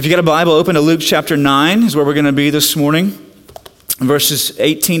If you got a Bible, open to Luke chapter 9 is where we're going to be this morning. Verses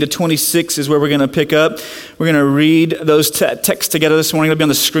 18 to 26 is where we're going to pick up. We're going to read those texts together this morning. It'll be on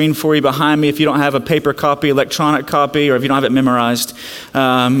the screen for you behind me if you don't have a paper copy, electronic copy, or if you don't have it memorized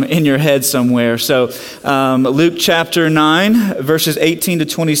in your head somewhere. So Luke chapter 9, verses 18 to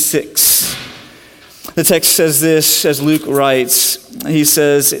 26. The text says this, as Luke writes. He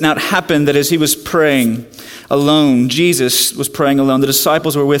says, "Now it happened that as he was praying alone," Jesus was praying alone, "the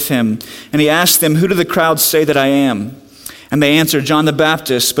disciples were with him. And he asked them, 'Who do the crowds say that I am?' And they answered, 'John the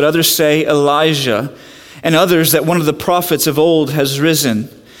Baptist, but others say Elijah, and others that one of the prophets of old has risen.'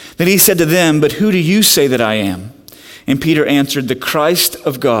 Then he said to them, 'But who do you say that I am?' And Peter answered, 'The Christ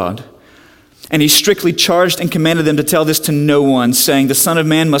of God.' And he strictly charged and commanded them to tell this to no one, saying, 'The Son of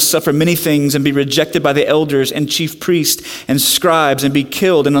Man must suffer many things and be rejected by the elders and chief priests and scribes and be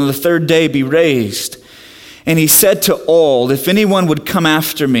killed, and on the third day be raised.' And he said to all, 'If anyone would come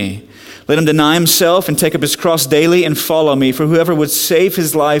after me, let him deny himself and take up his cross daily and follow me. For whoever would save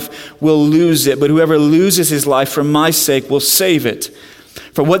his life will lose it, but whoever loses his life for my sake will save it.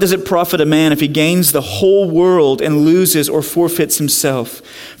 For what does it profit a man if he gains the whole world and loses or forfeits himself?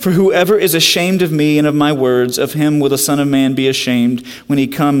 For whoever is ashamed of me and of my words, of him will the Son of Man be ashamed when he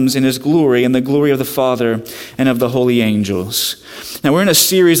comes in his glory and the glory of the Father and of the holy angels.'" Now we're in a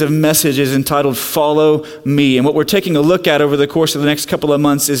series of messages entitled "Follow Me." And what we're taking a look at over the course of the next couple of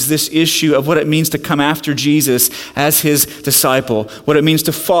months is this issue of what it means to come after Jesus as his disciple. What it means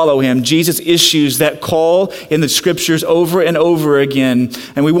to follow him. Jesus issues that call in the scriptures over and over again.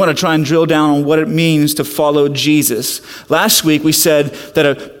 And we want to try and drill down on what it means to follow Jesus. Last week we said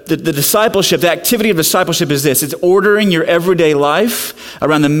that the discipleship, the activity of discipleship is this. It's ordering your everyday life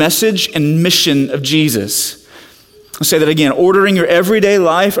around the message and mission of Jesus. I'll say that again. Ordering your everyday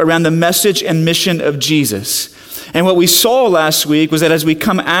life around the message and mission of Jesus. And what we saw last week was that as we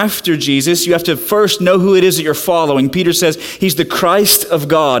come after Jesus, you have to first know who it is that you're following. Peter says he's the Christ of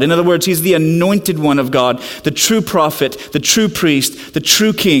God. In other words, he's the anointed one of God, the true prophet, the true priest, the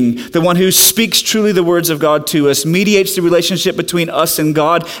true king, the one who speaks truly the words of God to us, mediates the relationship between us and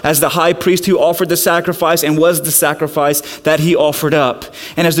God as the high priest who offered the sacrifice and was the sacrifice that he offered up.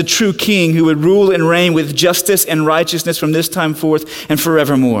 And as the true king who would rule and reign with justice and righteousness from this time forth and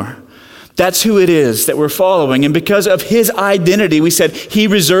forevermore. That's who it is that we're following. And because of his identity, we said he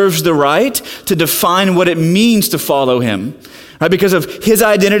reserves the right to define what it means to follow him. Right? Because of his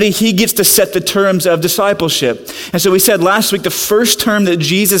identity, he gets to set the terms of discipleship. And so we said last week, the first term that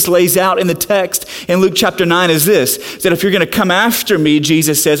Jesus lays out in the text in Luke chapter 9 is this, that if you're going to come after me,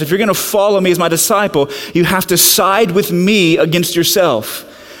 Jesus says, if you're going to follow me as my disciple, you have to side with me against yourself.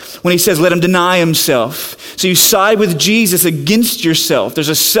 When he says, let him deny himself. So you side with Jesus against yourself. There's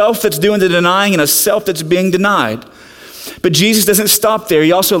a self that's doing the denying and a self that's being denied. But Jesus doesn't stop there.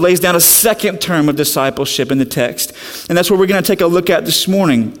 He also lays down a second term of discipleship in the text. And that's what we're going to take a look at this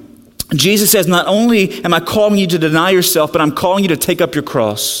morning. Jesus says, not only am I calling you to deny yourself, but I'm calling you to take up your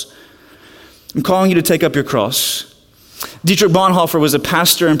cross. I'm calling you to take up your cross. Dietrich Bonhoeffer was a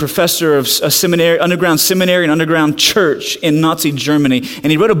pastor and professor of a seminary, underground seminary and underground church in Nazi Germany.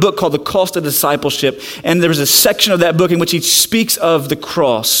 And he wrote a book called The Cost of Discipleship. And there's a section of that book in which he speaks of the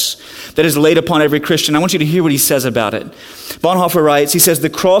cross that is laid upon every Christian. I want you to hear what he says about it. Bonhoeffer writes, he says, "The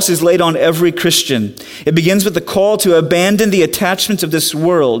cross is laid on every Christian. It begins with the call to abandon the attachments of this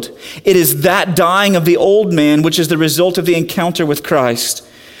world. It is that dying of the old man which is the result of the encounter with Christ.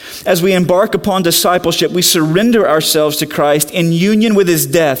 As we embark upon discipleship, we surrender ourselves to Christ in union with his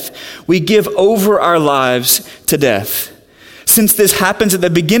death. We give over our lives to death. Since this happens at the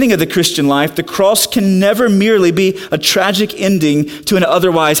beginning of the Christian life, the cross can never merely be a tragic ending to an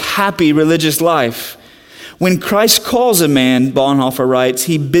otherwise happy religious life. When Christ calls a man," Bonhoeffer writes,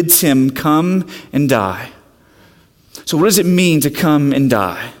 "he bids him come and die." So what does it mean to come and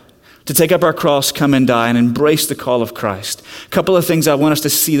die? To take up our cross, come and die, and embrace the call of Christ. A couple of things I want us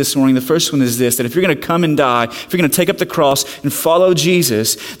to see this morning. The first one is this, that if you're going to come and die, if you're going to take up the cross and follow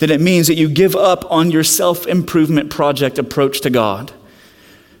Jesus, then it means that you give up on your self-improvement project approach to God.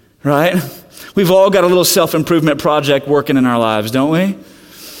 Right? We've all got a little self-improvement project working in our lives, don't we?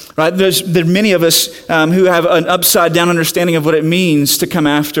 Right? There are many of us who have an upside-down understanding of what it means to come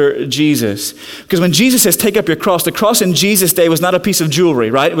after Jesus. Because when Jesus says, take up your cross, the cross in Jesus' day was not a piece of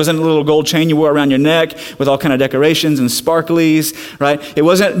jewelry, right? It wasn't a little gold chain you wore around your neck with all kind of decorations and sparklies, right? It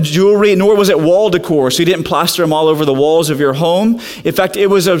wasn't jewelry, nor was it wall decor, so you didn't plaster them all over the walls of your home. In fact, it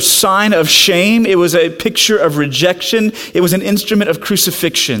was a sign of shame. It was a picture of rejection. It was an instrument of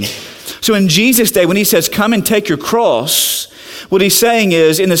crucifixion. So in Jesus' day, when he says, come and take your cross, What he's saying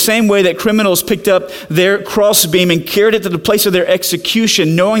is, in the same way that criminals picked up their crossbeam and carried it to the place of their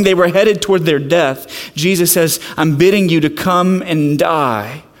execution, knowing they were headed toward their death, Jesus says, I'm bidding you to come and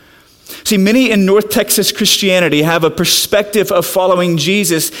die. See, many in North Texas Christianity have a perspective of following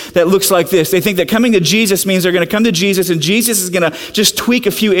Jesus that looks like this. They think that coming to Jesus means they're going to come to Jesus and Jesus is going to just tweak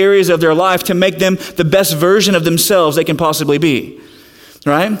a few areas of their life to make them the best version of themselves they can possibly be.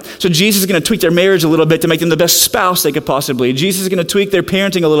 Right? So Jesus is going to tweak their marriage a little bit to make them the best spouse they could possibly be. Jesus is going to tweak their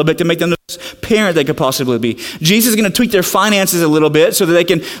parenting a little bit to make them the best parent they could possibly be. Jesus is going to tweak their finances a little bit so that they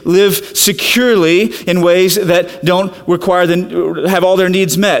can live securely in ways that don't require them to have all their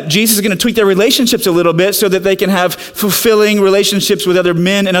needs met. Jesus is going to tweak their relationships a little bit so that they can have fulfilling relationships with other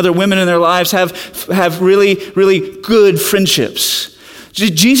men and other women in their lives, have really, really good friendships.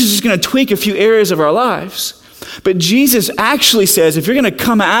 Jesus is going to tweak a few areas of our lives. But Jesus actually says, if you're going to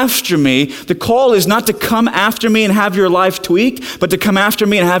come after me, the call is not to come after me and have your life tweaked, but to come after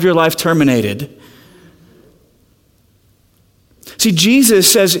me and have your life terminated. See, Jesus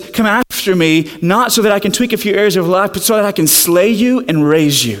says, come after me, not so that I can tweak a few areas of life, but so that I can slay you and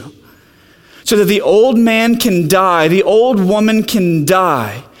raise you. So that the old man can die, the old woman can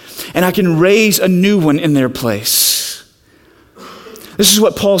die, and I can raise a new one in their place. This is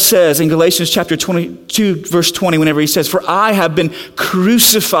what Paul says in Galatians chapter 22, verse 20, whenever he says, for I have been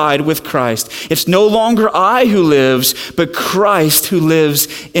crucified with Christ. It's no longer I who lives, but Christ who lives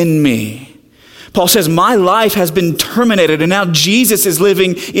in me. Paul says, my life has been terminated, and now Jesus is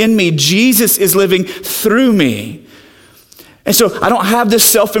living in me. Jesus is living through me. And so I don't have this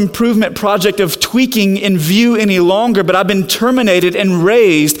self-improvement project of tweaking in view any longer, but I've been terminated and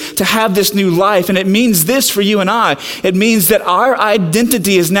raised to have this new life. And it means this for you and I. It means that our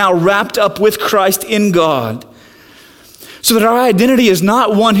identity is now wrapped up with Christ in God. So that our identity is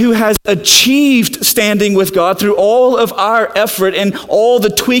not one who has achieved standing with God through all of our effort and all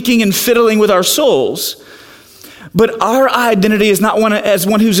the tweaking and fiddling with our souls. But our identity is not one as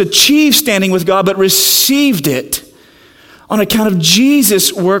one who's achieved standing with God, but received it on account of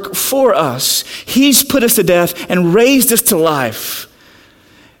Jesus' work for us. He's put us to death and raised us to life.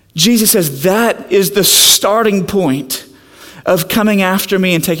 Jesus says that is the starting point of coming after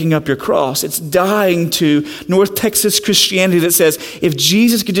me and taking up your cross. It's dying to North Texas Christianity that says, if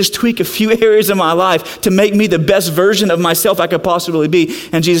Jesus could just tweak a few areas of my life to make me the best version of myself I could possibly be.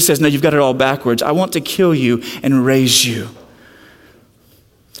 And Jesus says, no, you've got it all backwards. I want to kill you and raise you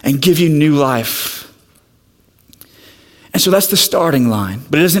and give you new life. And so that's the starting line,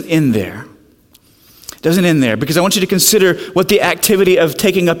 but it doesn't end there. It doesn't end there, because I want you to consider what the activity of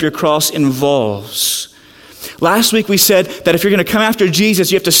taking up your cross involves. Last week we said that if you're going to come after Jesus,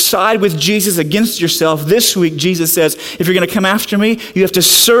 you have to side with Jesus against yourself. This week Jesus says, if you're going to come after me, you have to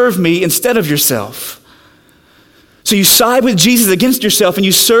serve me instead of yourself. So you side with Jesus against yourself and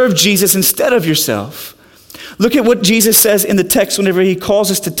you serve Jesus instead of yourself. Look at what Jesus says in the text whenever he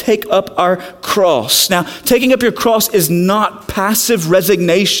calls us to take up our cross. Now, taking up your cross is not passive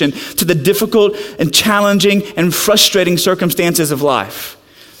resignation to the difficult and challenging and frustrating circumstances of life.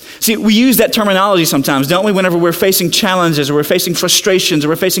 See, we use that terminology sometimes, don't we? Whenever we're facing challenges or we're facing frustrations or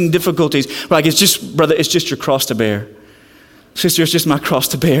we're facing difficulties. We're like, it's just, brother, it's just your cross to bear. Sister, it's just my cross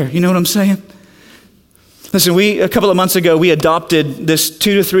to bear. You know what I'm saying? Listen, a couple of months ago, we adopted this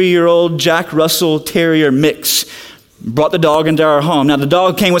 2 to 3 year old Jack Russell Terrier mix. Brought the dog into our home. Now, the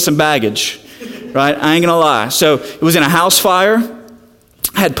dog came with some baggage, right? I ain't gonna lie. So it was in a house fire.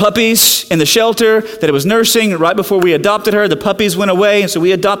 Had puppies in the shelter that it was nursing. Right before we adopted her, the puppies went away, and so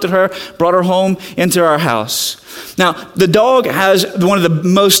we adopted her, brought her home into our house. Now, the dog has one of the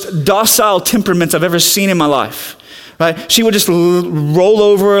most docile temperaments I've ever seen in my life. Right? She would just roll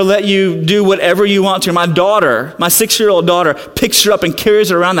over or let you do whatever you want to. My daughter, my 6-year-old daughter, picks her up and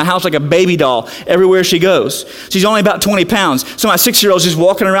carries her around the house like a baby doll everywhere she goes. She's only about 20 pounds. So my 6-year-old's just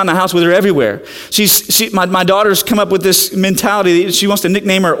walking around the house with her everywhere. My daughter's come up with this mentality. She wants to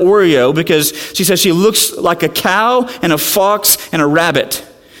nickname her Oreo because she says she looks like a cow and a fox and a rabbit.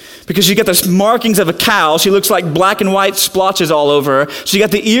 Because she got the markings of a cow. She looks like black and white splotches all over her. She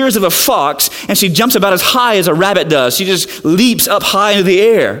got the ears of a fox, and she jumps about as high as a rabbit does. She just leaps up high into the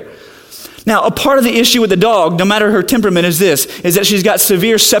air. Now, a part of the issue with the dog, no matter her temperament, is that she's got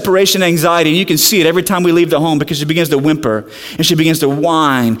severe separation anxiety, and you can see it every time we leave the home because she begins to whimper, and she begins to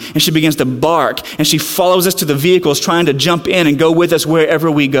whine, and she begins to bark, and she follows us to the vehicles trying to jump in and go with us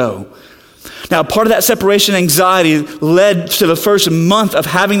wherever we go. Now, part of that separation anxiety led to the first month of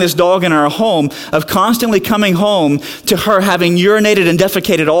having this dog in our home, of constantly coming home to her having urinated and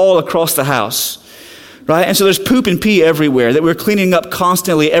defecated all across the house. right? And so there's poop and pee everywhere that we're cleaning up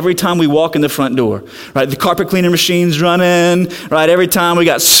constantly every time we walk in the front door, right? The carpet cleaner machine's running, right? Every time we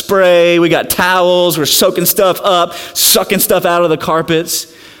got spray, we got towels, we're soaking stuff up, sucking stuff out of the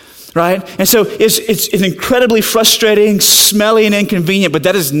carpets, right? And so it's incredibly frustrating, smelly, and inconvenient, but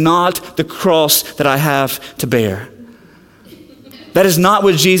that is not the cross that I have to bear. That is not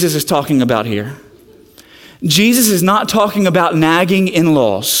what Jesus is talking about here. Jesus is not talking about nagging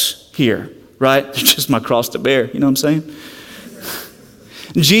in-laws here, right? It's just my cross to bear, you know what I'm saying?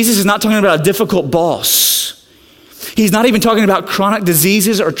 Jesus is not talking about a difficult boss. He's not even talking about chronic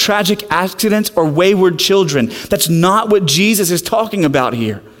diseases or tragic accidents or wayward children. That's not what Jesus is talking about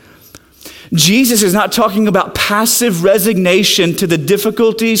here. Jesus is not talking about passive resignation to the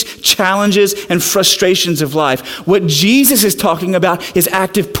difficulties, challenges, and frustrations of life. What Jesus is talking about is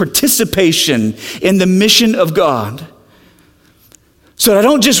active participation in the mission of God. So that I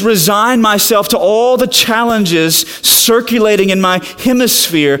don't just resign myself to all the challenges circulating in my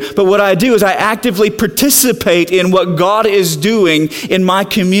hemisphere, but what I do is I actively participate in what God is doing in my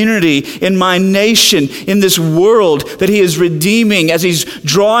community, in my nation, in this world that he is redeeming as he's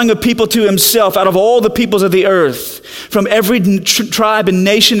drawing a people to himself out of all the peoples of the earth, from every tribe and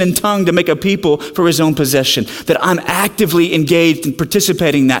nation and tongue to make a people for his own possession. That I'm actively engaged in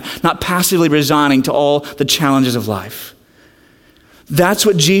participating in that, not passively resigning to all the challenges of life. That's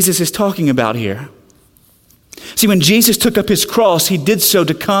what Jesus is talking about here. See, when Jesus took up his cross, he did so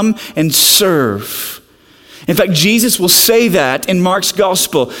to come and serve. In fact, Jesus will say that in Mark's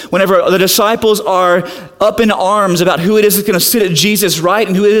gospel. Whenever the disciples are up in arms about who it is that's going to sit at Jesus' right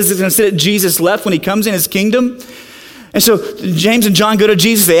and who it is that's going to sit at Jesus' left when he comes in his kingdom. And so James and John go to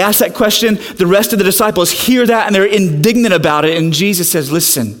Jesus. They ask that question. The rest of the disciples hear that and they're indignant about it. And Jesus says,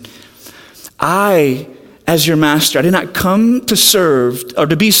 listen, as your master, I did not come to serve or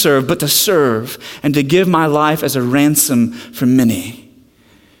to be served, but to serve and to give my life as a ransom for many.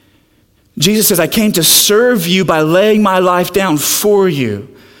 Jesus says, I came to serve you by laying my life down for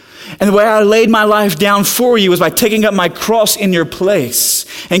you. And the way I laid my life down for you was by taking up my cross in your place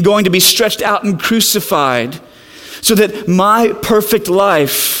and going to be stretched out and crucified so that my perfect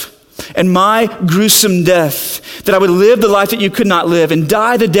life and my gruesome death, that I would live the life that you could not live and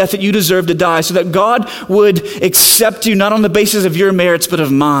die the death that you deserve to die, so that God would accept you not on the basis of your merits, but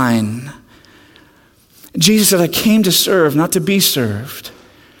of mine. Jesus said, I came to serve, not to be served.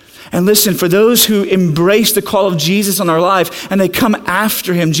 And listen, for those who embrace the call of Jesus on their life and they come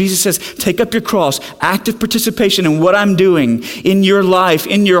after him, Jesus says, take up your cross, active participation in what I'm doing in your life,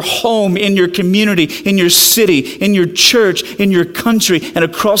 in your home, in your community, in your city, in your church, in your country, and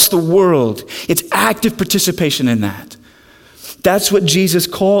across the world. It's active participation in that. That's what Jesus'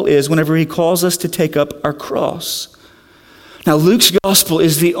 call is whenever he calls us to take up our cross. Now, Luke's gospel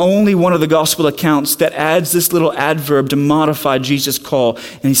is the only one of the gospel accounts that adds this little adverb to modify Jesus' call.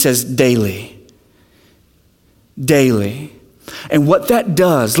 And he says, daily. Daily. And what that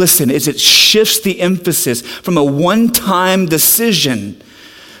does, listen, is it shifts the emphasis from a one-time decision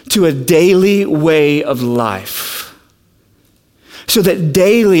to a daily way of life. So that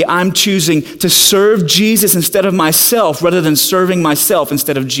daily I'm choosing to serve Jesus instead of myself rather than serving myself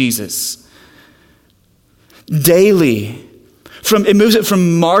instead of Jesus. Daily. It moves it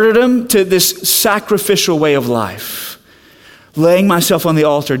from martyrdom to this sacrificial way of life. Laying myself on the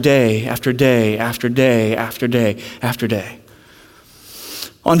altar day after day after day after day after day.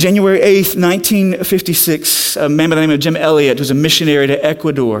 On January 8th, 1956, a man by the name of Jim Elliot was a missionary to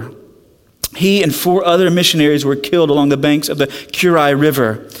Ecuador. He and 4 other missionaries were killed along the banks of the Curay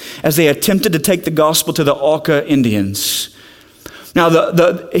River as they attempted to take the gospel to the Auca Indians. Now,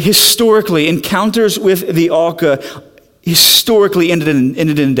 historically, encounters with the Auca historically ended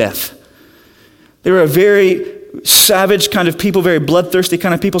in death. They were a very savage kind of people, very bloodthirsty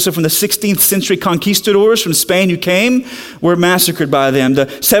kind of people. So from the 16th century conquistadors from Spain who came were massacred by them. The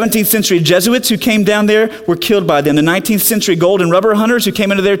 17th century Jesuits who came down there were killed by them. The 19th century gold and rubber hunters who came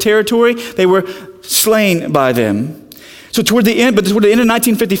into their territory, they were slain by them. So toward the end of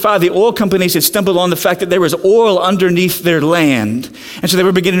 1955, the oil companies had stumbled on the fact that there was oil underneath their land. And so they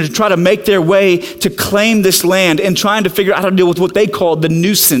were beginning to try to make their way to claim this land and trying to figure out how to deal with what they called the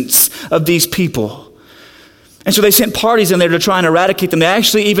nuisance of these people. And so they sent parties in there to try and eradicate them. They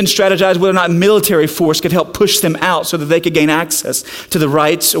actually even strategized whether or not military force could help push them out so that they could gain access to the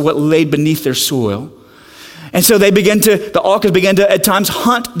rights of what lay beneath their soil. And so the Aucas began to at times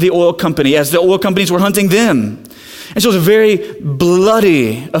hunt the oil company as the oil companies were hunting them. And so it was a very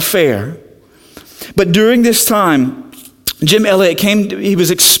bloody affair. But during this time, Jim Elliot he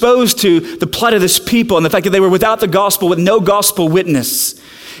was exposed to the plight of this people and the fact that they were without the gospel, with no gospel witness.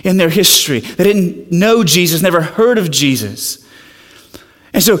 in their history. They didn't know Jesus, never heard of Jesus.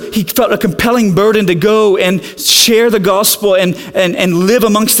 And so he felt a compelling burden to go and share the gospel and live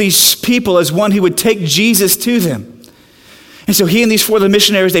amongst these people as one who would take Jesus to them. And so he and these 4 other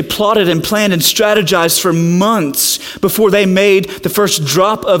missionaries, they plotted and planned and strategized for months before they made the first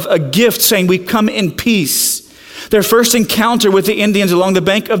drop of a gift saying, "We come in peace." Their first encounter with the Indians along the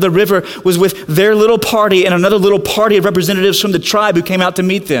bank of the river was with their little party and another little party of representatives from the tribe who came out to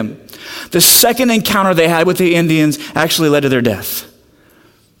meet them. The second encounter they had with the Indians actually led to their death.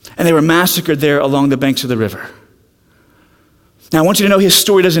 And they were massacred there along the banks of the river. Now I want you to know his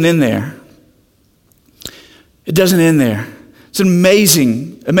story doesn't end there. It doesn't end there. It's an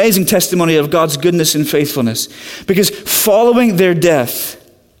amazing, amazing testimony of God's goodness and faithfulness. Because following their death,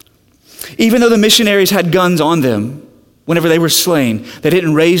 even though the missionaries had guns on them whenever they were slain, they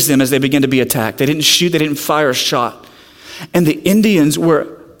didn't raise them as they began to be attacked. They didn't shoot, they didn't fire a shot. And the Indians were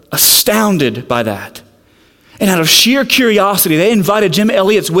astounded by that. And out of sheer curiosity, they invited Jim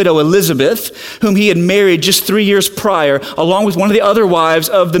Elliot's widow, Elizabeth, whom he had married just 3 years prior, along with one of the other wives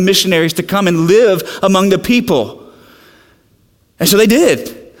of the missionaries, to come and live among the people. And so they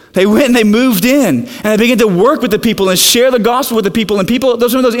did. They went and they moved in, and they began to work with the people and share the gospel with the people. And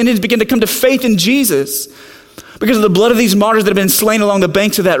those Indians began to come to faith in Jesus because of the blood of these martyrs that had been slain along the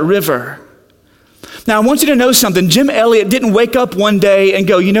banks of that river. Now, I want you to know something. Jim Elliot didn't wake up one day and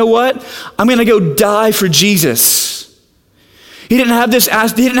go, "You know what? I'm going to go die for Jesus." He didn't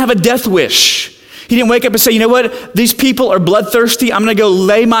have a death wish. He didn't wake up and say, "You know what? These people are bloodthirsty. I'm going to go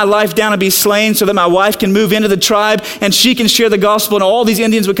lay my life down and be slain so that my wife can move into the tribe and she can share the gospel and all these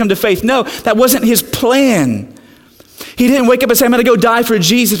Indians would come to faith." No, that wasn't his plan. He didn't wake up and say, "I'm going to go die for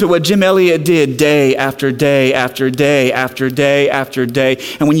Jesus." But what Jim Elliot did day after day after day after day after day,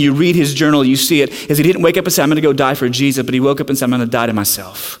 and when you read his journal, you see it, is he didn't wake up and say, "I'm going to go die for Jesus," but he woke up and said, "I'm going to die to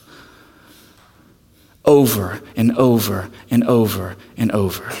myself." Over and over and over and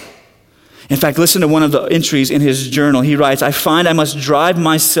over. In fact, listen to one of the entries in his journal. He writes, "I find I must drive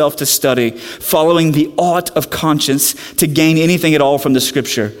myself to study, following the ought of conscience to gain anything at all from the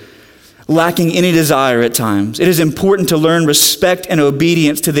scripture, lacking any desire at times. It is important to learn respect and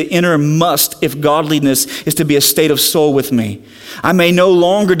obedience to the inner must if godliness is to be a state of soul with me. I may no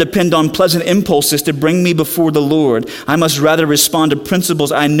longer depend on pleasant impulses to bring me before the Lord. I must rather respond to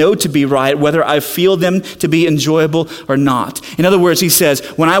principles I know to be right, whether I feel them to be enjoyable or not." In other words, he says,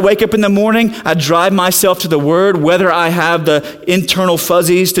 when I wake up in the morning, I drive myself to the Word, whether I have the internal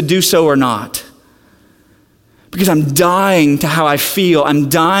fuzzies to do so or not. Because I'm dying to how I feel. I'm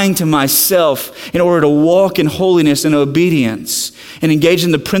dying to myself in order to walk in holiness and obedience and engage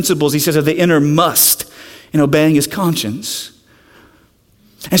in the principles, he says, of the inner must in obeying his conscience.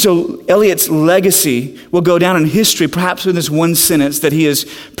 And so Eliot's legacy will go down in history, perhaps in this one sentence that he is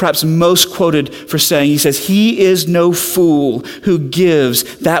perhaps most quoted for saying. He says, "He is no fool who gives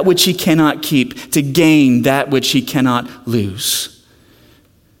that which he cannot keep to gain that which he cannot lose."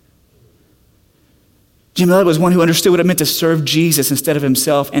 Jim Elliot was one who understood what it meant to serve Jesus instead of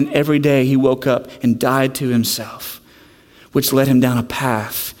himself, and every day he woke up and died to himself, which led him down a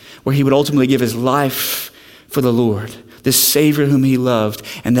path where he would ultimately give his life for the Lord, this Savior whom he loved,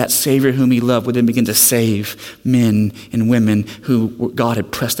 and that Savior whom he loved would then begin to save men and women who God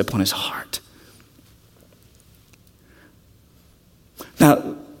had pressed upon his heart. Now,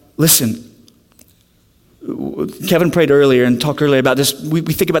 listen. Kevin prayed earlier and talked earlier about this. We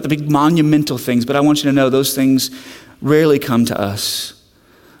think about the big monumental things, but I want you to know those things rarely come to us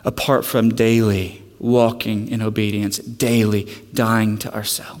apart from daily walking in obedience, daily dying to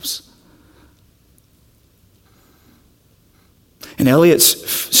ourselves. And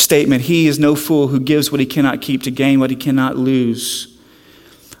Eliot's statement, "He is no fool who gives what he cannot keep to gain what he cannot lose,"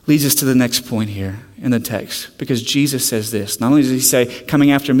 leads us to the next point here in the text, because Jesus says this. Not only does he say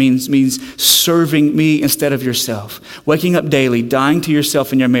coming after me means serving me instead of yourself, waking up daily, dying to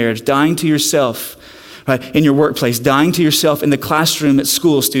yourself in your marriage, dying to yourself right, in your workplace, dying to yourself in the classroom at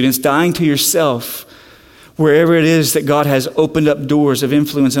school, students, dying to yourself wherever it is that God has opened up doors of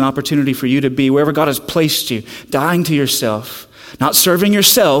influence and opportunity for you to be, wherever God has placed you, dying to yourself, not serving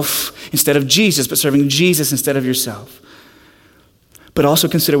yourself instead of Jesus, but serving Jesus instead of yourself. But also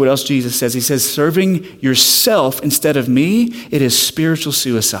consider what else Jesus says. He says, serving yourself instead of me, it is spiritual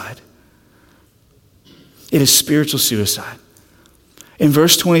suicide. It is spiritual suicide. In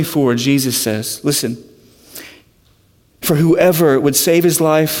verse 24, Jesus says, listen, "For whoever would save his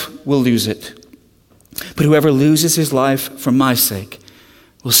life will lose it. But whoever loses his life for my sake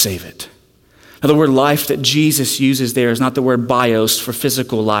will save it." Now, the word life that Jesus uses there is not the word bios for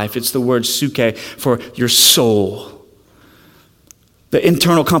physical life. It's the word suke for your soul. the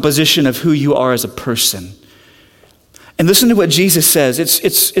internal composition of who you are as a person. And listen to what Jesus says.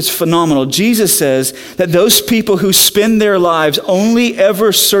 It's phenomenal. Jesus says that those people who spend their lives only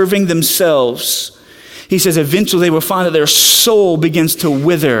ever serving themselves, he says eventually they will find that their soul begins to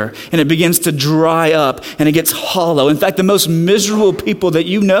wither and it begins to dry up and it gets hollow. In fact, the most miserable people that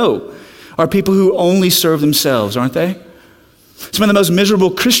you know are people who only serve themselves, aren't they? Some of the most miserable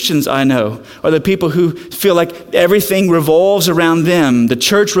Christians I know are the people who feel like everything revolves around them. The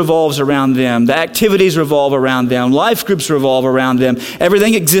church revolves around them. The activities revolve around them. Life groups revolve around them.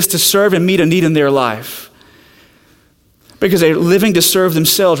 Everything exists to serve and meet a need in their life. Because they're living to serve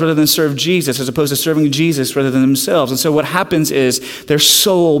themselves rather than serve Jesus, as opposed to serving Jesus rather than themselves. And so what happens is their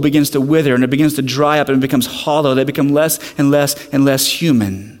soul begins to wither and it begins to dry up and it becomes hollow. They become less and less and less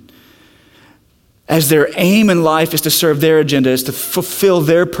human. As their aim in life is to serve their agenda, is to fulfill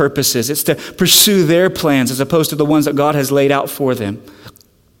their purposes, it's to pursue their plans as opposed to the ones that God has laid out for them.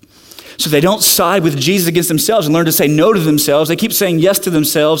 So they don't side with Jesus against themselves and learn to say no to themselves. They keep saying yes to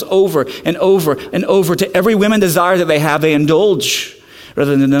themselves over and over and over. To every whim desire that they have, they indulge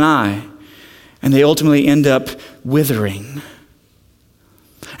rather than deny. And they ultimately end up withering.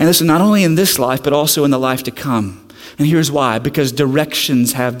 And listen, not only in this life, but also in the life to come. And here's why. Because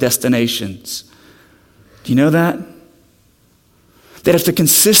directions have destinations. Do you know that? That if the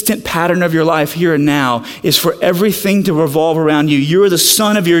consistent pattern of your life here and now is for everything to revolve around you, you're the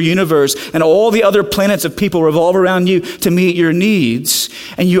sun of your universe, and all the other planets of people revolve around you to meet your needs,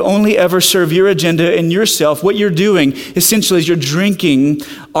 and you only ever serve your agenda and yourself, what you're doing essentially is you're drinking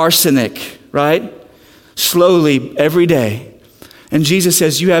arsenic, right? Slowly, every day. And Jesus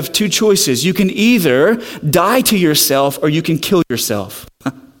says you have two choices. You can either die to yourself or you can kill yourself.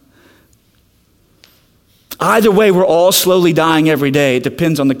 Either way, we're all slowly dying every day. It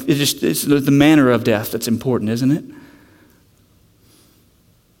depends on it's the manner of death that's important, isn't it?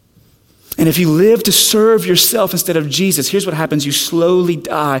 And if you live to serve yourself instead of Jesus, here's what happens. You slowly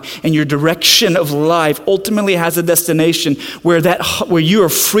die, and your direction of life ultimately has a destination where you are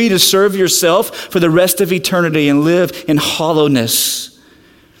free to serve yourself for the rest of eternity and live in hollowness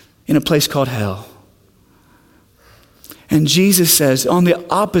in a place called hell. And Jesus says, on the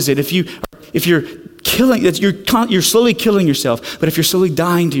opposite, if you're slowly killing yourself, but if you're slowly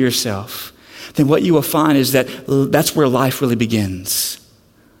dying to yourself, then what you will find is that's where life really begins.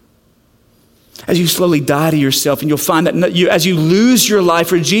 As you slowly die to yourself, and you'll find that as you lose your life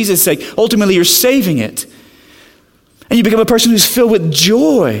for Jesus' sake, ultimately you're saving it. And you become a person who's filled with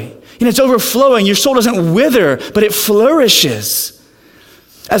joy. And it's overflowing. Your soul doesn't wither, but it flourishes.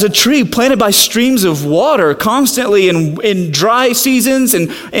 As a tree planted by streams of water constantly in dry seasons and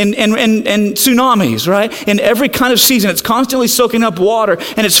tsunamis, right? In every kind of season, it's constantly soaking up water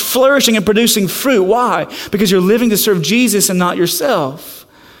and it's flourishing and producing fruit. Why? Because you're living to serve Jesus and not yourself.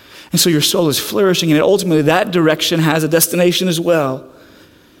 And so your soul is flourishing, and ultimately that direction has a destination as well.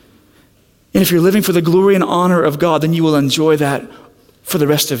 And if you're living for the glory and honor of God, then you will enjoy that for the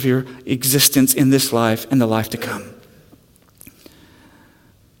rest of your existence in this life and the life to come.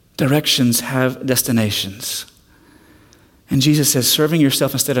 Directions have destinations. And Jesus says serving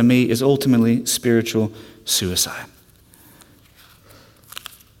yourself instead of me is ultimately spiritual suicide.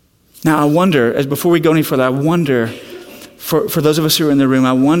 Now I wonder, before we go any further, I wonder, for those of us who are in the room,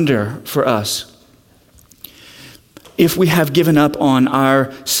 I wonder for us, if we have given up on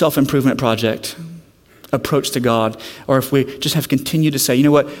our self-improvement project approach to God, or if we just have continued to say, you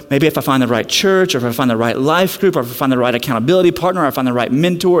know what, maybe if I find the right church, or if I find the right life group, or if I find the right accountability partner, or I find the right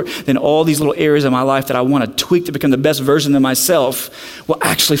mentor, then all these little areas of my life that I want to tweak to become the best version of myself will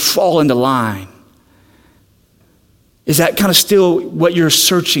actually fall into line. Is that kind of still what you're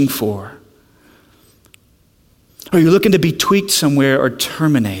searching for? Or are you looking to be tweaked somewhere or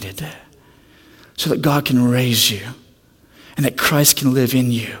terminated so that God can raise you and that Christ can live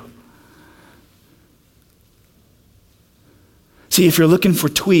in you? See, if you're looking for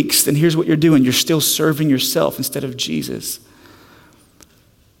tweaks, then here's what you're doing. You're still serving yourself instead of Jesus.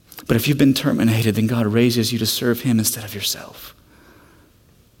 But if you've been terminated, then God raises you to serve him instead of yourself.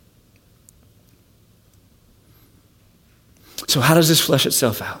 So how does this flesh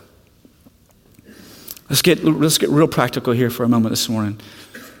itself out? Let's get real practical here for a moment this morning.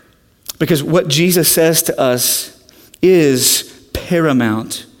 Because what Jesus says to us is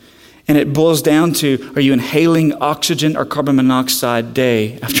paramount. And it boils down to, are you inhaling oxygen or carbon monoxide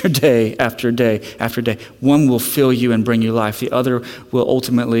day after day after day after day? One will fill you and bring you life. The other will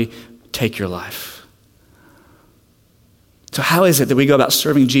ultimately take your life. So how is it that we go about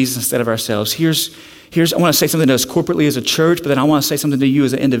serving Jesus instead of ourselves? Here's I want to say something to us corporately as a church, but then I want to say something to you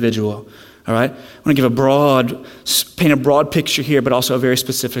as an individual, all right? I want to paint a broad picture here, but also a very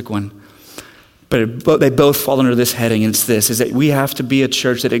specific one. But they both fall under this heading, and it's this, is that we have to be a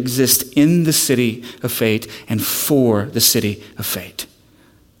church that exists in the city of faith and for the city of faith.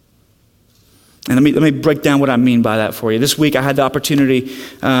 And let me break down what I mean by that for you. This week I had the opportunity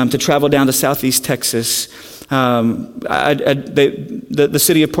to travel down to Southeast Texas. The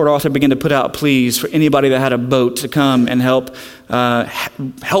city of Port Arthur began to put out pleas for anybody that had a boat to come and help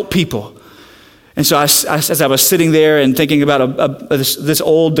people. And so as I was sitting there and thinking about this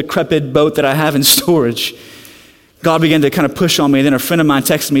old decrepit boat that I have in storage, God began to kind of push on me. And then a friend of mine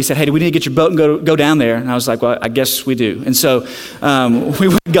texted me, he said, hey, do we need to get your boat and go down there? And I was like, well, I guess we do. And so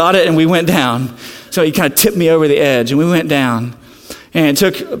we got it and we went down. So he kind of tipped me over the edge and we went down. And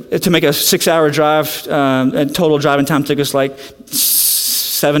to make a 6-hour drive, and total driving time took us like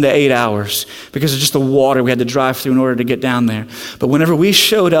 7 to 8 hours because of just the water we had to drive through in order to get down there. But whenever we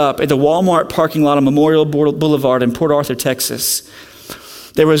showed up at the Walmart parking lot on Memorial Boulevard in Port Arthur, Texas,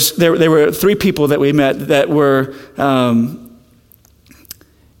 there were 3 people that we met that were, it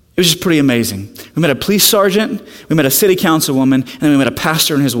was just pretty amazing. We met a police sergeant, we met a city councilwoman, and then we met a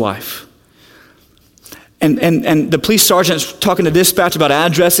pastor and his wife. And the police sergeant's talking to dispatch about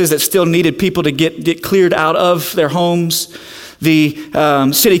addresses that still needed people to get cleared out of their homes. The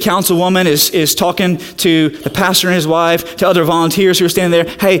city councilwoman is talking to the pastor and his wife, to other volunteers who are standing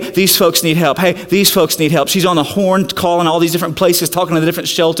there. Hey, these folks need help. Hey, these folks need help. She's on the horn calling all these different places, talking to the different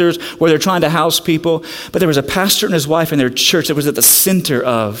shelters where they're trying to house people. But there was a pastor and his wife in their church that was at the center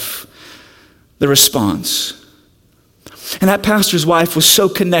of the response. And that pastor's wife was so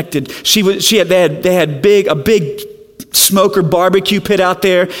connected. They had a big smoker barbecue pit out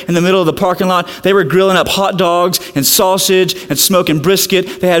there in the middle of the parking lot. They were grilling up hot dogs and sausage and smoking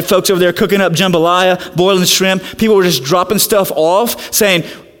brisket. They had folks over there cooking up jambalaya, boiling shrimp. People were just dropping stuff off, saying,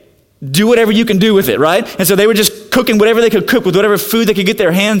 do whatever you can do with it, right? And so they were just cooking whatever they could cook with whatever food they could get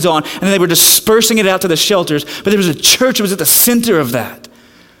their hands on, and they were dispersing it out to the shelters. But there was a church that was at the center of that.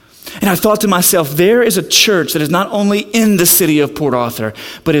 And I thought to myself, there is a church that is not only in the city of Port Arthur,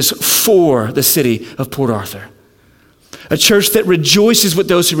 but is for the city of Port Arthur. A church that rejoices with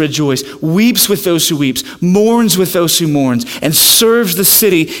those who rejoice, weeps with those who weeps, mourns with those who mourns, and serves the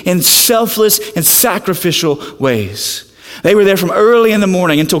city in selfless and sacrificial ways. They were there from early in the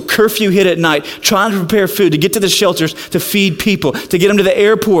morning until curfew hit at night, trying to prepare food, to get to the shelters, to feed people, to get them to the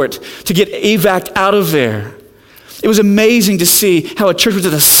airport, to get evac out of there. It was amazing to see how a church was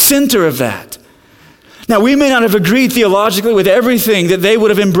at the center of that. Now, we may not have agreed theologically with everything that they would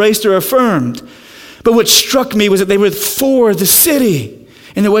have embraced or affirmed, but what struck me was that they were for the city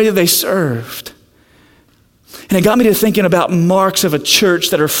in the way that they served. And it got me to thinking about marks of a church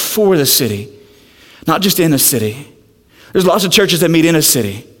that are for the city, not just in a city. There's lots of churches that meet in a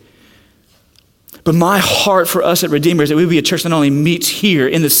city. But my heart for us at Redeemer is that we be a church that not only meets here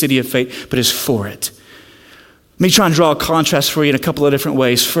in the city of faith, but is for it. Let me try and draw a contrast for you in a couple of different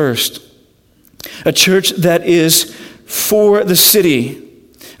ways. First, a church that is for the city,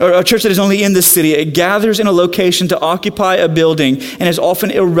 or a church that is only in the city. It gathers in a location to occupy a building and is often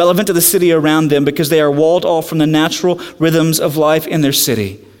irrelevant to the city around them because they are walled off from the natural rhythms of life in their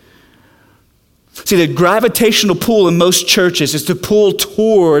city. See, the gravitational pull in most churches is to pull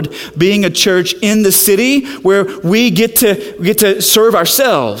toward being a church in the city where we get to serve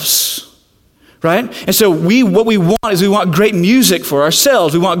ourselves. Right? And so what we want great music for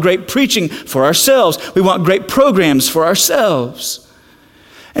ourselves. We want great preaching for ourselves. We want great programs for ourselves.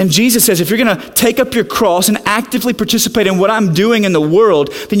 And Jesus says, if you're going to take up your cross and actively participate in what I'm doing in the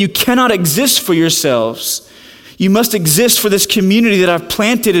world, then you cannot exist for yourselves. You must exist for this community that I've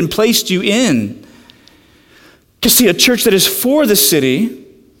planted and placed you in. Because see, a church that is for the city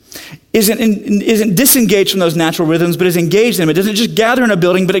isn't disengaged from those natural rhythms, but is engaged in them. It doesn't just gather in a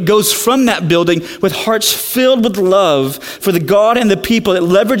building, but it goes from that building with hearts filled with love for the God and the people. It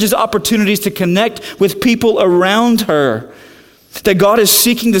leverages opportunities to connect with people around her. That God is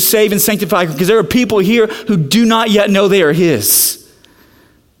seeking to save and sanctify, because there are people here who do not yet know they are His.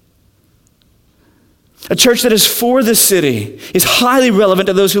 A church that is for the city is highly relevant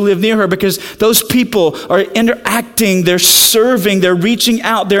to those who live near her because those people are interacting, they're serving, they're reaching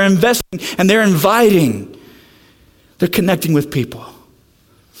out, they're investing, and they're inviting. They're connecting with people.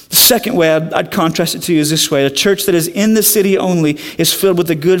 The second way I'd contrast it to you is this way. A church that is in the city only is filled with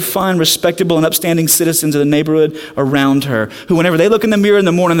the good, fine, respectable, and upstanding citizens of the neighborhood around her, who whenever they look in the mirror in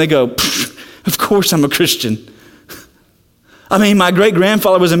the morning, they go, of course I'm a Christian. I mean, my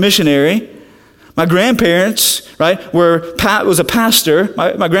great-grandfather was a missionary. My grandparents, right, was a pastor.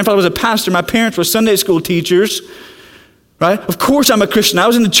 My grandfather was a pastor. My parents were Sunday school teachers, right? Of course I'm a Christian. I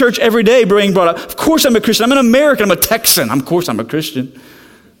was in the church every day being brought up. Of course I'm a Christian. I'm an American. I'm a Texan. Of course I'm a Christian.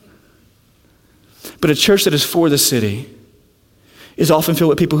 But a church that is for the city is often filled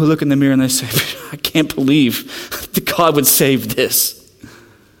with people who look in the mirror and they say, I can't believe that God would save this.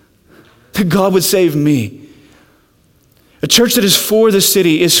 That God would save me. A church that is for the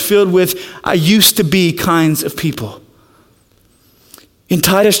city is filled with I used to be kinds of people. In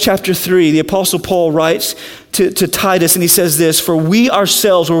Titus chapter 3, the Apostle Paul writes to Titus, and he says this, for we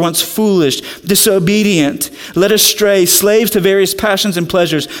ourselves were once foolish, disobedient, led astray, slaves to various passions and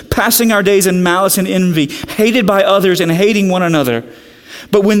pleasures, passing our days in malice and envy, hated by others and hating one another.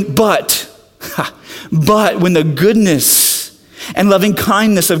 But when the goodness and loving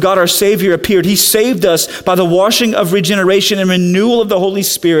kindness of God our Savior appeared, he saved us by the washing of regeneration and renewal of the Holy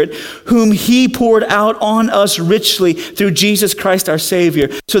Spirit, whom he poured out on us richly through Jesus Christ our Savior,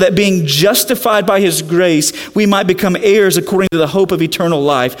 so that being justified by his grace, we might become heirs according to the hope of eternal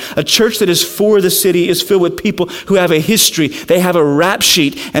life. A church that is for the city is filled with people who have a history. They have a rap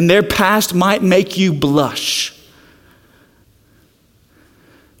sheet, and their past might make you blush.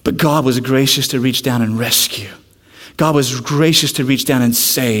 But God was gracious to reach down and rescue. God was gracious to reach down and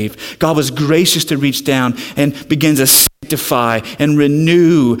save. God was gracious to reach down and begin to sanctify and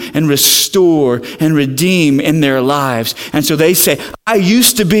renew and restore and redeem in their lives. And so they say, I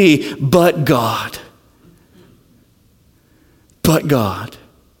used to be, but God. But God.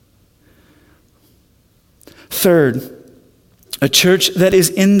 Third, a church that is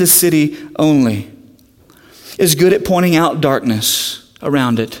in the city only is good at pointing out darkness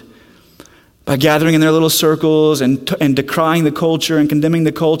around it. By gathering in their little circles and decrying the culture and condemning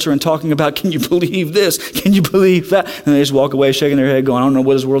the culture and talking about, can you believe this? Can you believe that? And they just walk away shaking their head going, I don't know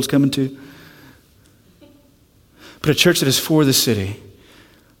what this world's coming to. But a church that is for the city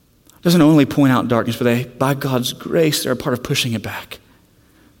doesn't only point out darkness, but by God's grace, they're a part of pushing it back.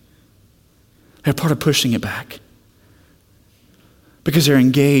 They're a part of pushing it back. Because they're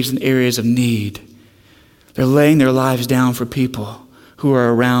engaged in areas of need. They're laying their lives down for people who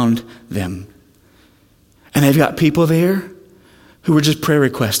are around them. And they've got people there who were just prayer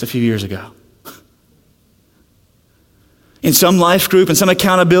requests a few years ago. In some life group, in some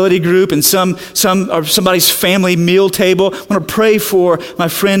accountability group, in some or somebody's family meal table, I want to pray for my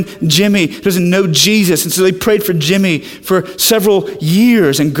friend Jimmy who doesn't know Jesus. And so they prayed for Jimmy for several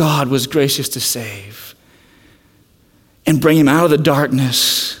years, and God was gracious to save and bring him out of the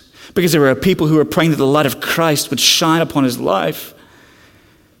darkness, because there were people who were praying that the light of Christ would shine upon his life.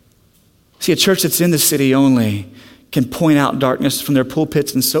 See, a church that's in the city only can point out darkness from their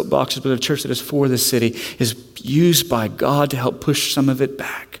pulpits and soapboxes, but a church that is for the city is used by God to help push some of it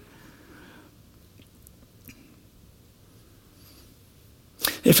back.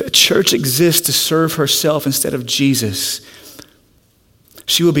 If a church exists to serve herself instead of Jesus,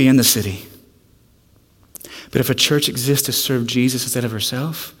 she will be in the city. But if a church exists to serve Jesus instead of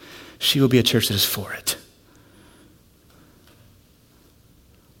herself, she will be a church that is for it.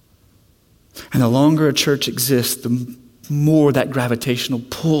 And the longer a church exists, the more that gravitational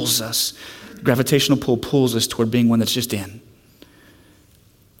pull pulls us toward being one that's just in.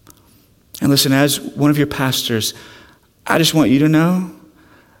 And listen, as one of your pastors, I just want you to know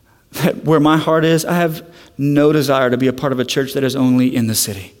that where my heart is, I have no desire to be a part of a church that is only in the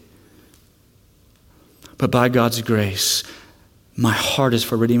city. But by God's grace, my heart is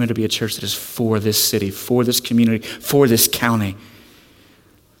for Redeemer to be a church that is for this city, for this community, for this county.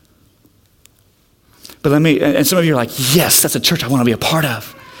 But and some of you are like, yes, that's a church I want to be a part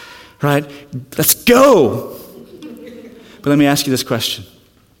of, right? Let's go. But let me ask you this question.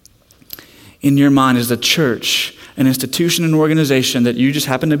 In your mind, is the church an institution and organization that you just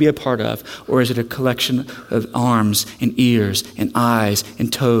happen to be a part of, or is it a collection of arms and ears and eyes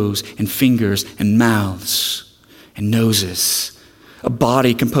and toes and fingers and mouths and noses? A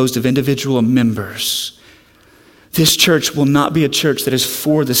body composed of individual members. This church will not be a church that is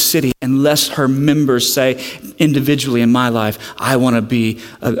for the city unless her members say individually in my life, I want to be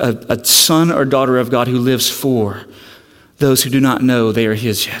a son or daughter of God who lives for those who do not know they are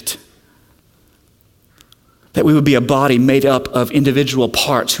his yet. That we would be a body made up of individual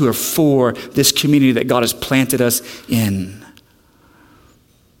parts who are for this community that God has planted us in.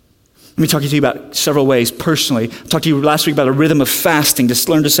 Let me talk to you about several ways personally. I talked to you last week about a rhythm of fasting,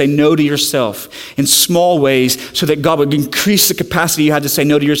 to learn to say no to yourself in small ways so that God would increase the capacity you had to say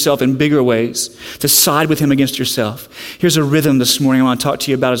no to yourself in bigger ways, to side with him against yourself. Here's a rhythm this morning I want to talk to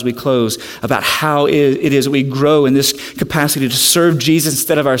you about as we close, about how it is that we grow in this capacity to serve Jesus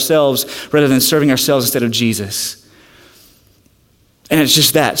instead of ourselves rather than serving ourselves instead of Jesus. And it's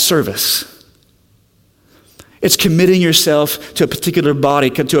just that, service. It's committing yourself to a particular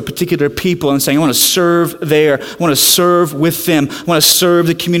body, to a particular people, and saying, I want to serve there. I want to serve with them. I want to serve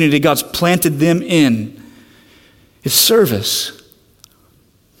the community God's planted them in. It's service.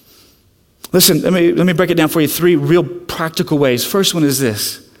 Listen, let me break it down for you. 3 real practical ways. First one is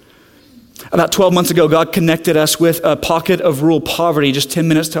this. About 12 months ago, God connected us with a pocket of rural poverty just 10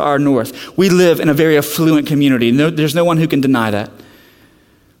 minutes to our north. We live in a very affluent community. There's no one who can deny that.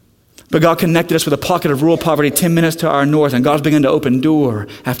 But God connected us with a pocket of rural poverty 10 minutes to our north, and God's begun to open door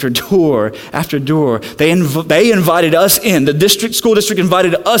after door after door. They invited us in. The school district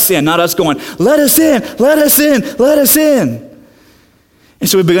invited us in, not us going, let us in, let us in, let us in. And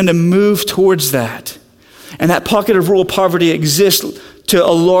so we begun to move towards that. And that pocket of rural poverty exists to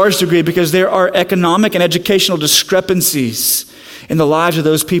a large degree because there are economic and educational discrepancies in the lives of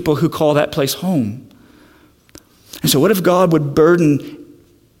those people who call that place home. And so what if God would burden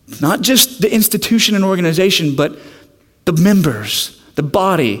not just the institution and organization, but the members, the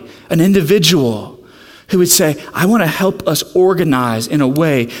body, an individual who would say, I want to help us organize in a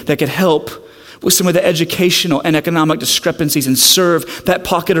way that could help with some of the educational and economic discrepancies and serve that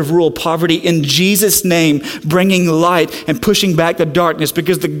pocket of rural poverty in Jesus' name, bringing light and pushing back the darkness,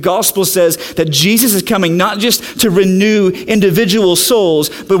 because the gospel says that Jesus is coming not just to renew individual souls,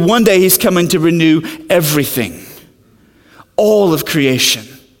 but one day he's coming to renew everything, all of creation.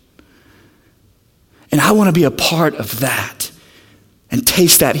 And I want to be a part of that and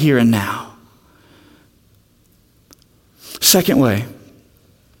taste that here and now. Second way,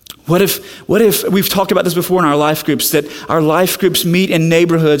 what if we've talked about this before in our life groups, that our life groups meet in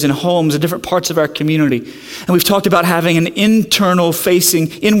neighborhoods and homes and different parts of our community. And we've talked about having an inward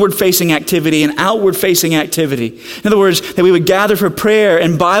facing activity and outward facing activity. In other words, that we would gather for prayer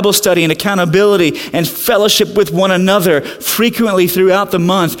and Bible study and accountability and fellowship with one another frequently throughout the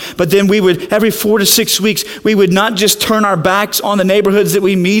month. But then we would, every 4 to 6 weeks, we would not just turn our backs on the neighborhoods that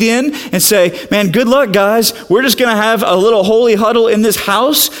we meet in and say, man, good luck, guys. We're just going to have a little holy huddle in this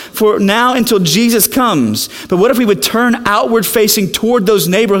house for now until Jesus comes. But what if we would turn outward facing toward those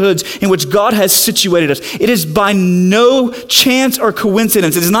neighborhoods in which God has situated us? It is by no chance or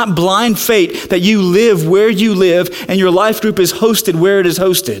coincidence. It is not blind fate that you live where you live and your life group is hosted where it is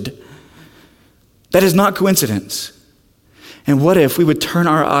hosted. That is not coincidence. And what if we would turn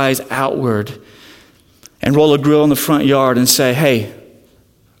our eyes outward and roll a grill in the front yard and say, hey,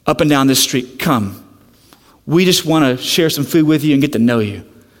 up and down this street, come. We just want to share some food with you and get to know you.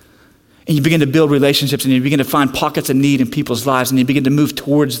 And you begin to build relationships and you begin to find pockets of need in people's lives and you begin to move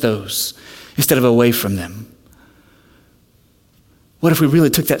towards those instead of away from them. What if we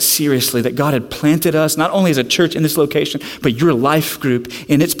really took that seriously, that God had planted us not only as a church in this location, but your life group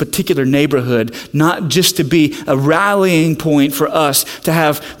in its particular neighborhood, not just to be a rallying point for us to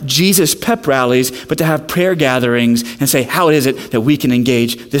have Jesus pep rallies, but to have prayer gatherings and say, how is it that we can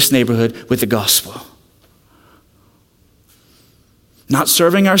engage this neighborhood with the gospel? Not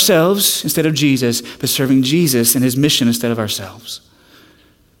serving ourselves instead of Jesus, but serving Jesus and his mission instead of ourselves.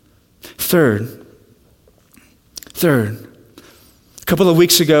 Third, a couple of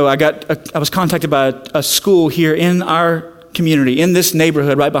weeks ago, I was contacted by a school here in our community, in this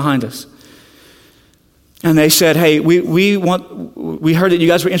neighborhood right behind us. And they said, hey, we heard that you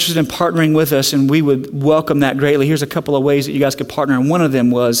guys were interested in partnering with us and we would welcome that greatly. Here's a couple of ways that you guys could partner. And one of them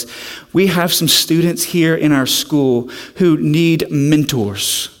was, we have some students here in our school who need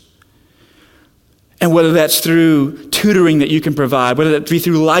mentors. And whether that's through tutoring that you can provide, whether that be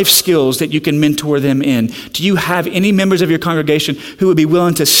through life skills that you can mentor them in. Do you have any members of your congregation who would be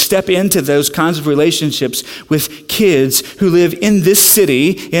willing to step into those kinds of relationships with kids who live in this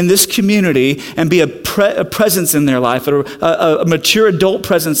city, in this community, and be a presence in their life, or a mature adult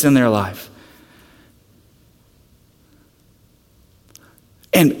presence in their life?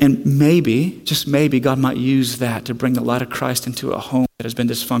 And maybe, just maybe, God might use that to bring the light of Christ into a home that has been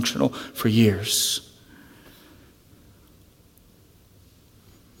dysfunctional for years.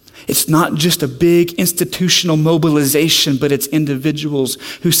 It's not just a big institutional mobilization, but it's individuals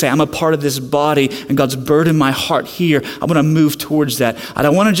who say, I'm a part of this body and God's burdened my heart here. I want to move towards that. I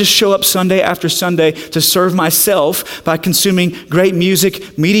don't want to just show up Sunday after Sunday to serve myself by consuming great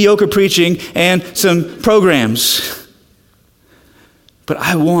music, mediocre preaching, and some programs. But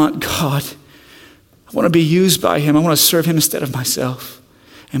I want God. I want to be used by him. I want to serve him instead of myself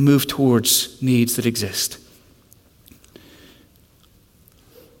and move towards needs that exist.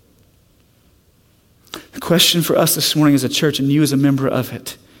 The question for us this morning as a church, and you as a member of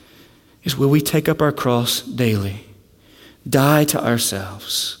it, is will we take up our cross daily, die to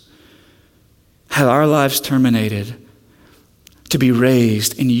ourselves, have our lives terminated to be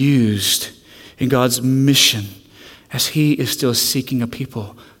raised and used in God's mission as he is still seeking a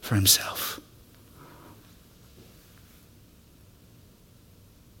people for himself?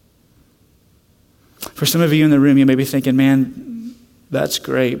 For some of you in the room, you may be thinking, man, that's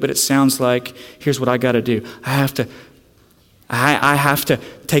great, but it sounds like, here's what I got to do. I have to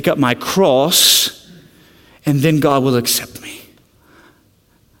take up my cross, and then God will accept me.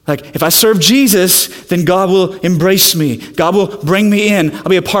 Like, if I serve Jesus, then God will embrace me. God will bring me in. I'll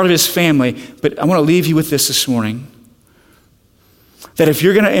be a part of his family. But I want to leave you with this morning. That if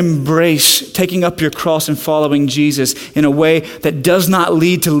you're going to embrace taking up your cross and following Jesus in a way that does not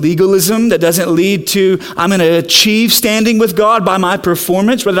lead to legalism, that doesn't lead to, I'm going to achieve standing with God by my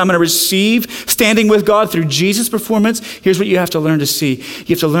performance, rather I'm going to receive standing with God through Jesus' performance, here's what you have to learn to see.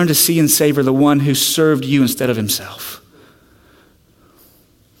 You have to learn to see and savor the one who served you instead of himself.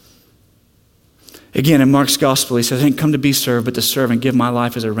 Again, in Mark's gospel, he says, I didn't come to be served, but to serve and give my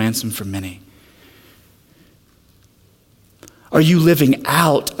life as a ransom for many. Are you living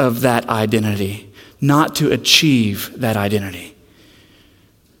out of that identity, not to achieve that identity?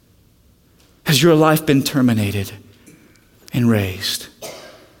 Has your life been terminated and raised?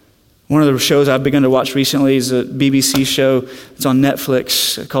 One of the shows I've begun to watch recently is a BBC show. It's on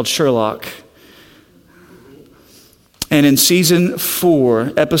Netflix called Sherlock. And in season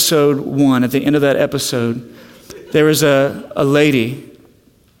 4, episode 1, at the end of that episode, there is a lady.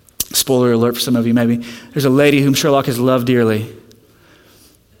 Spoiler alert for some of you, maybe. There's a lady whom Sherlock has loved dearly.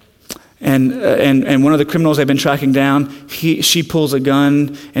 And one of the criminals they've been tracking down, she pulls a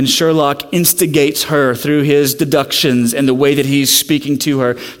gun, and Sherlock instigates her through his deductions and the way that he's speaking to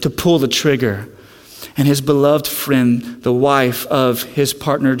her to pull the trigger. And his beloved friend, the wife of his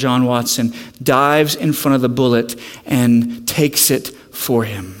partner, John Watson, dives in front of the bullet and takes it for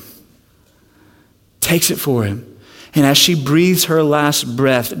him. Takes it for him. And as she breathes her last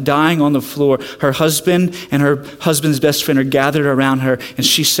breath, dying on the floor, her husband and her husband's best friend are gathered around her, and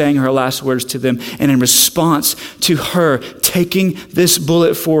she's saying her last words to them. And in response to her taking this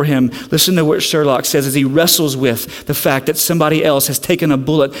bullet for him, listen to what Sherlock says as he wrestles with the fact that somebody else has taken a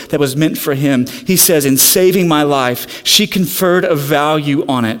bullet that was meant for him. He says, in saving my life, she conferred a value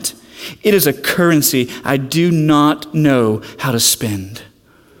on it. It is a currency I do not know how to spend.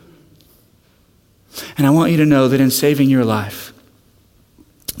 And I want you to know that in saving your life,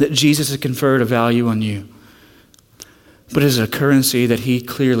 that Jesus has conferred a value on you. But it is a currency that he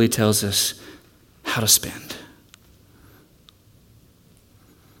clearly tells us how to spend.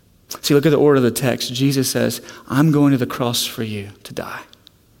 See, look at the order of the text. Jesus says, I'm going to the cross for you to die.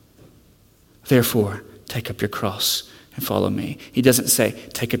 Therefore, take up your cross and follow me. He doesn't say,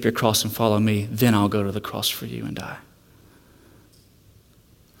 take up your cross and follow me, then I'll go to the cross for you and die.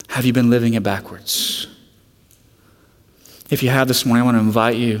 Have you been living it backwards? If you have this morning, I want to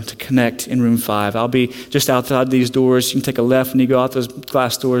invite you to connect in room 5. I'll be just outside these doors. You can take a left and you go out those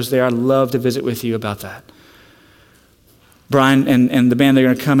glass doors there. I'd love to visit with you about that. Brian and the band, they're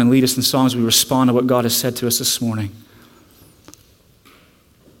going to come and lead us in songs. We respond to what God has said to us this morning.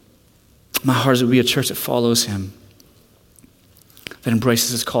 My heart is that we be a church that follows him, that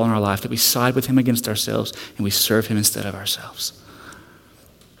embraces his call in our life, that we side with him against ourselves and we serve him instead of ourselves.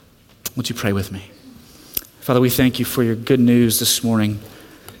 Would you pray with me? Father, we thank you for your good news this morning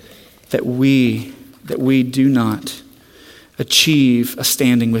that we do not achieve a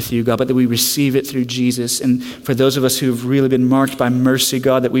standing with you, God, but that we receive it through Jesus. And for those of us who have really been marked by mercy,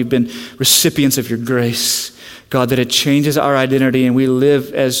 God, that we've been recipients of your grace, God, that it changes our identity and we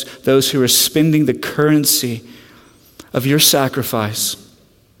live as those who are spending the currency of your sacrifice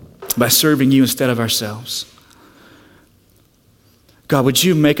by serving you instead of ourselves. God, would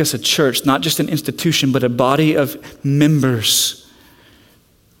you make us a church, not just an institution, but a body of members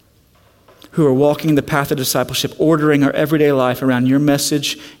who are walking the path of discipleship, ordering our everyday life around your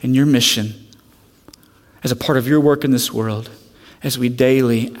message and your mission as a part of your work in this world, as we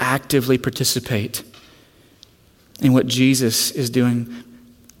daily, actively participate in what Jesus is doing,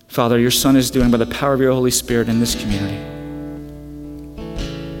 Father, your Son is doing by the power of your Holy Spirit in this community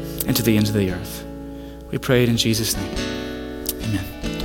and to the ends of the earth. We pray it in Jesus' name.